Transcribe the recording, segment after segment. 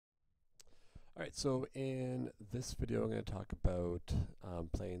Alright, so in this video I'm going to talk about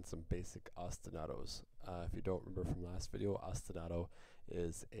playing some basic ostinatos. If you don't remember from last video, ostinato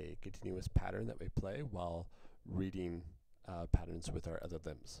is a continuous pattern that we play while reading patterns with our other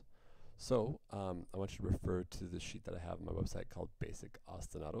limbs. So I want you to refer to the sheet that I have on my website called Basic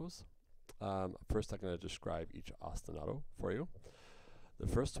Ostinatos. First I'm going to describe each ostinato for you. The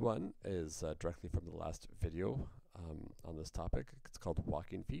first one is directly from the last video on this topic. It's called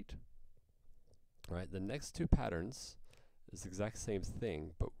walking feet. All right, the next two patterns is the exact same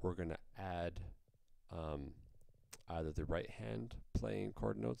thing, but we're going to add either the right hand playing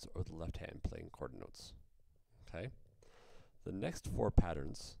chord notes or the left hand playing chord notes. Okay. The next four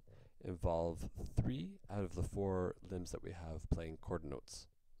patterns involve 3 out of the 4 limbs that we have playing chord notes.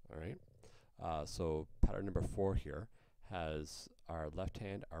 All right. So pattern number 4 here has our left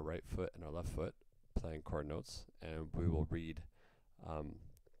hand, our right foot, and our left foot playing chord notes, and we will read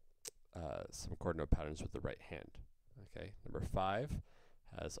some chord note patterns with the right hand. Okay, number 5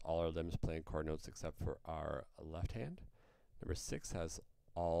 has all our limbs playing chord notes except for our left hand. Number 6 has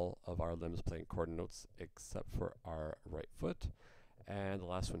all of our limbs playing chord notes except for our right foot. And the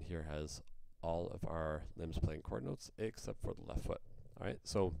last one here has all of our limbs playing chord notes except for the left foot. Alright,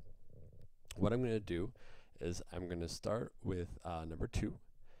 so what I'm going to do is I'm going to start with number 2,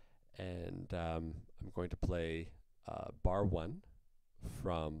 and I'm going to play bar 1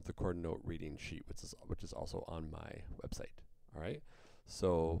 from the chord note reading sheet, which is also on my website. All right.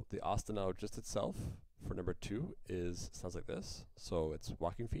 So the ostinato just itself for number 2 sounds like this. So it's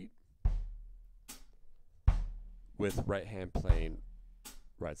walking feet with right hand playing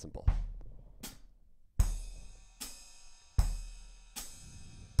right cymbal.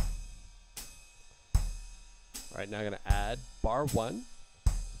 All right. Now I'm going to add bar 1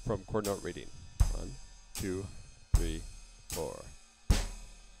 from chord note reading. 1, 2, 3, 4.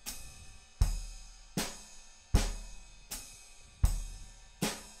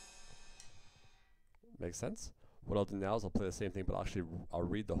 Makes sense? What I'll do now is I'll play the same thing, but I'll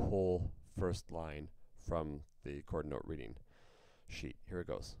read the whole first line from the chord note reading sheet. Here it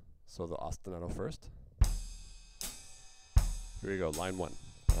goes. So the ostinato first. Here we go, line 1.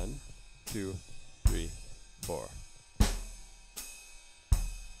 1, 2, 3, 4.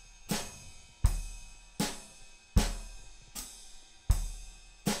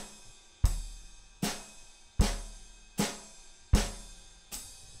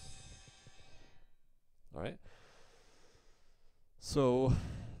 All right. So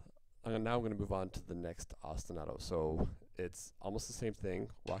now I'm going to move on to the next ostinato. So it's almost the same thing,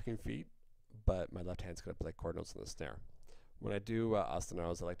 walking feet, but my left hand's going to play chord notes on the snare. When I do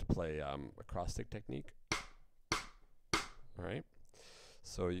ostinatos, I like to play a cross stick technique. All right.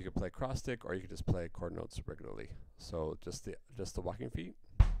 So you can play cross stick, or you can just play chord notes regularly. So just the walking feet.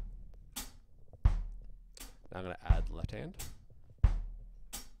 Now I'm going to add the left hand.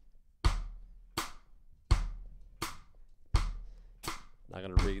 I'm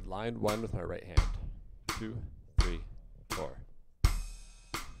going to read line 1 with my right hand. 2, 3, 4. All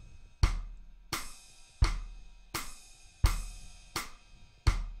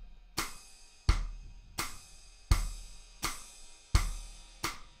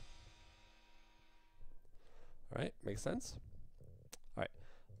right, makes sense? All right,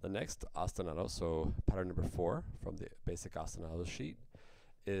 the next ostinato, so pattern number 4 from the basic ostinato sheet,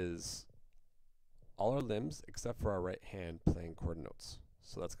 is all our limbs except for our right hand playing chord notes.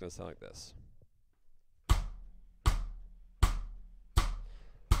 So that's going to sound like this.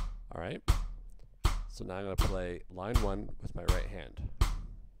 All right. So now I'm going to play line 1 with my right hand.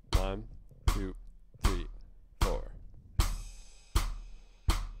 1, 2, 3, 4.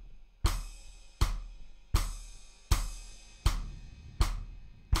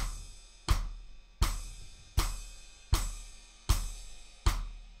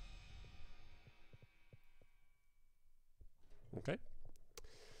 Okay.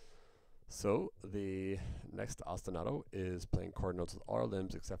 So the next ostinato is playing chord notes with all our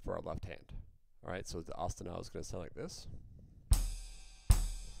limbs except for our left hand. All right, so the ostinato is going to sound like this.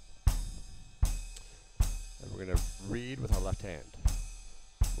 And we're going to read with our left hand.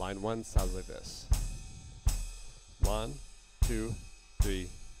 Line 1 sounds like this. 1, 2, 3,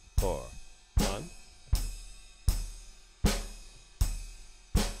 4. 1.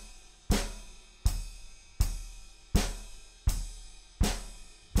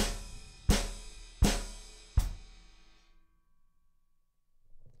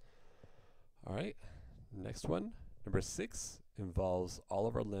 All right, next one, number 6, involves all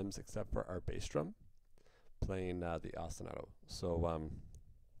of our limbs except for our bass drum playing the ostinato. So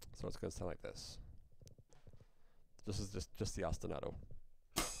it's going to sound like this. This is just the ostinato.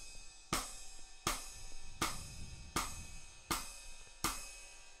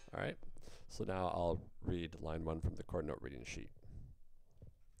 So now I'll read line 1 from the chord note reading sheet.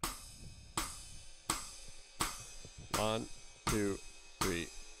 1, 2, 3,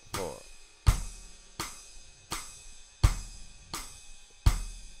 4.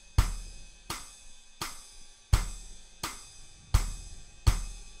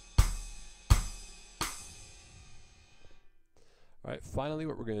 Alright, finally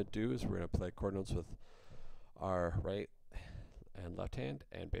what we're going to do is we're going to play chord notes with our right and left hand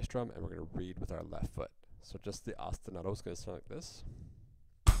and bass drum, and we're going to read with our left foot. So just the ostinato is going to sound like this.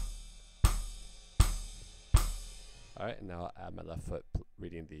 Alright, and now I'll add my left foot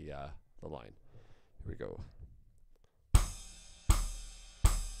reading the line. Here we go.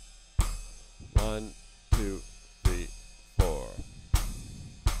 1, 2, 3, 4.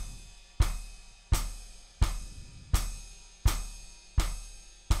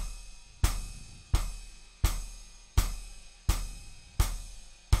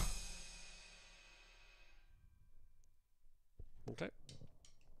 Okay.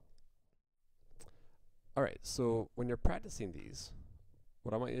 Alright, so when you're practicing these,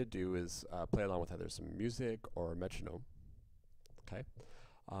 what I want you to do is play along with either some music or a metronome. Okay.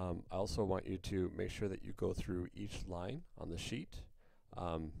 I also want you to make sure that you go through each line on the sheet,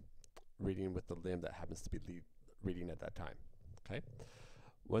 reading with the limb that happens to be reading at that time. Okay.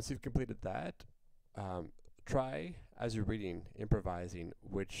 Once you've completed that, try as you're reading, improvising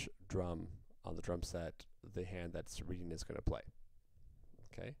which drum on the drum set the hand that's reading is going to play.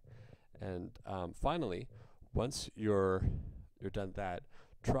 Okay. And finally, once you're done that,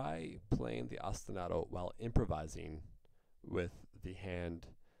 try playing the ostinato while improvising with the hand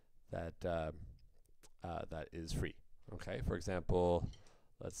that that is free. Okay. For example,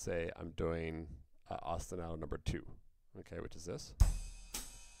 let's say I'm doing ostinato number 2. Okay, which is this.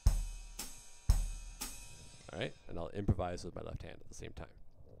 All right, and I'll improvise with my left hand at the same time.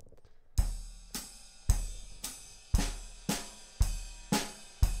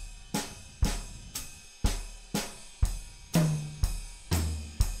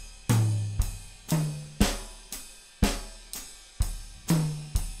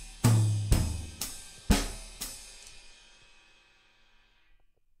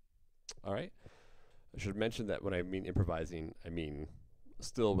 All right. I should mention that when I mean improvising, I mean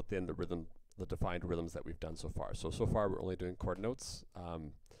still within the rhythm, the defined rhythms that we've done so far. So far we're only doing chord notes.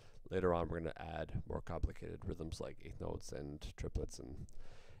 Later on we're going to add more complicated rhythms like 8th notes and triplets and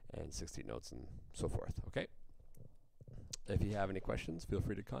 16th notes and so forth. Okay. If you have any questions, feel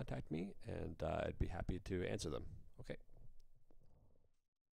free to contact me, and I'd be happy to answer them. Okay.